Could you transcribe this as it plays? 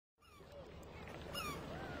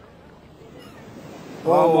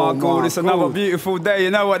Oh my God, it's another beautiful day, you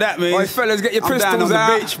know what that means? Oi, fellas, get your pistols down on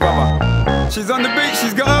out. the beach, brother. She's on the beach,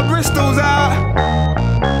 she's got her Bristols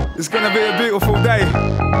out. It's gonna be a beautiful day.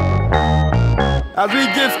 As we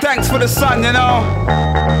give thanks for the sun, you know.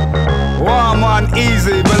 Warm and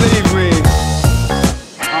easy, believe me.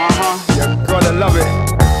 You gotta love it.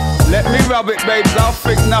 Let me rub it, babes, I'll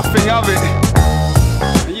think nothing of it.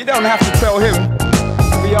 And you don't have to tell him.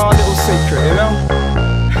 It'll be our little secret, you know.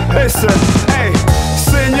 Listen, hey,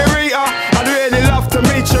 señorita, I'd really love to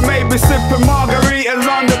meet you. Maybe sipping margaritas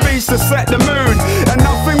on the beach to set the mood. And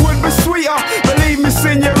nothing would be sweeter, believe me,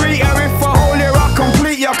 señorita. If I hold you, I'll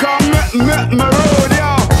complete you. Come my road,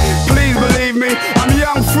 yo. Please believe me, I'm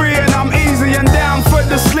young, free, and I'm easy and down for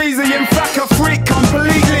the sleazy. In fact, a freak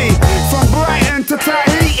completely. From Brighton to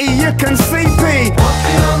Tahiti, you can see P.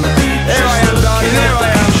 Walking on the beach, here I am, darling, here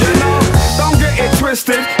I am. You know, don't get it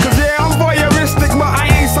twisted, cause yeah, I'm voyeuristic, but I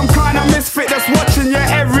ain't some kind of misfit that's watching your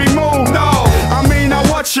every move. No, I mean I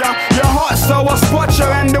watch ya, you're hot so I spot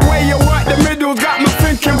ya. And the way you work the middle's got me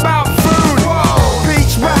thinking about food. Whoa.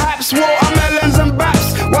 Peach perhaps, watermelons and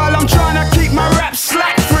baps, while I'm trying to keep my rap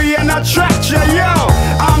slack free and attract ya. Yo,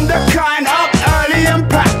 I'm the kind up early and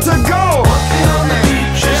packed to go. Walking on the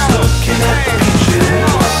beach, just looking at the beaches.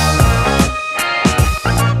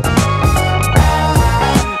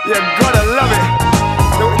 You gotta love it.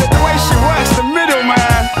 The way she works the middle,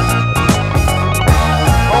 man.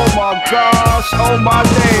 Oh my gosh, oh my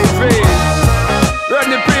days, Reed.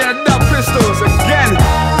 Rodney P and the Dub Pistols again.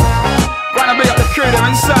 Gonna be up the crew them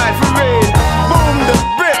inside for Reed. Boom the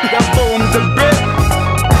bit, the boom the bit.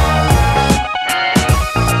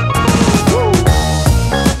 Woo.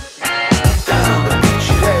 Down on the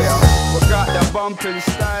beaches. Yeah, we got the bumping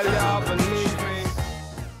style, y'all, believe me.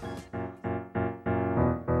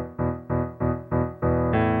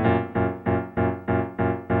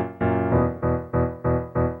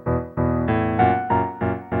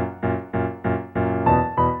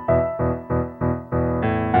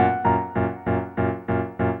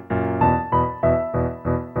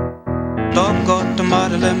 Doggone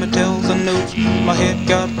almighty, let me tell the news. My head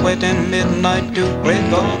got wet in midnight dew. Great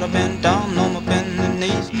God, I've been down on my bending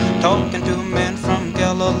knees, talking to a man from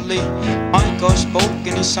Galilee. My God spoke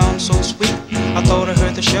and he sounded so sweet. I thought I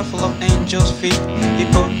heard the shuffle of angels' feet. He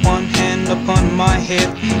put one hand upon my head.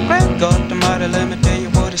 Great God almighty, let me tell you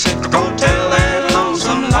what he said. Go tell that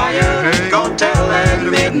lonesome liar, go tell that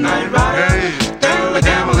midnight rider, tell the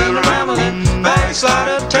gambling, rambling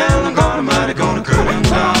backslider, tell him God almighty gonna cut him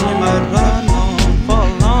down. You might run on for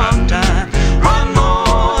a long time, run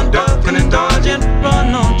on ducking and dodging,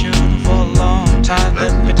 run on shooting for a long time.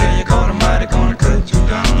 Let me tell you, God almighty gonna cut you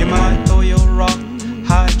down. You might throw your rock,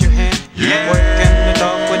 hide your hand, work in the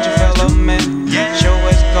dark with your fellow men. Show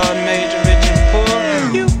as God made you rich and poor,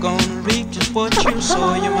 you gonna reap just what you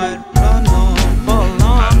sow. You might run on for a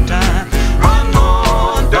long time, run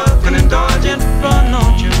on ducking and dodging, run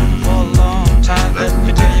on shooting for a long time. Let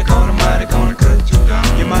me tell you, God almighty gonna cut you down.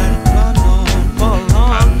 You might run on for a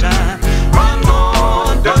long time, run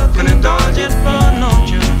on ducking and dodging, run on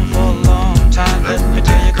shooting for a long time. Let me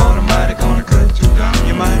tell you, God almighty gonna cut you down.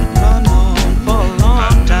 You might run on for a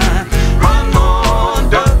long time, run on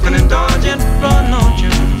ducking and dodging, run on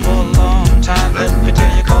shooting for a long time. Let me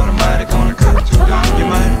tell you, God almighty gonna cut you down. You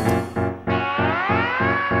might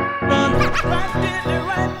run,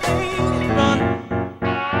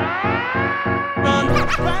 run,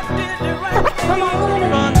 run, come on,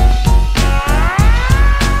 run.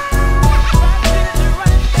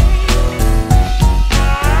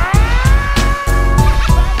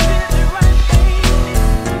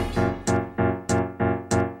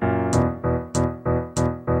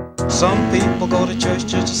 Some people go to church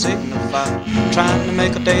just to signify, trying to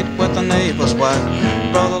make a date with a neighbor's wife.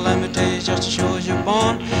 Brother, let me tell you, just to show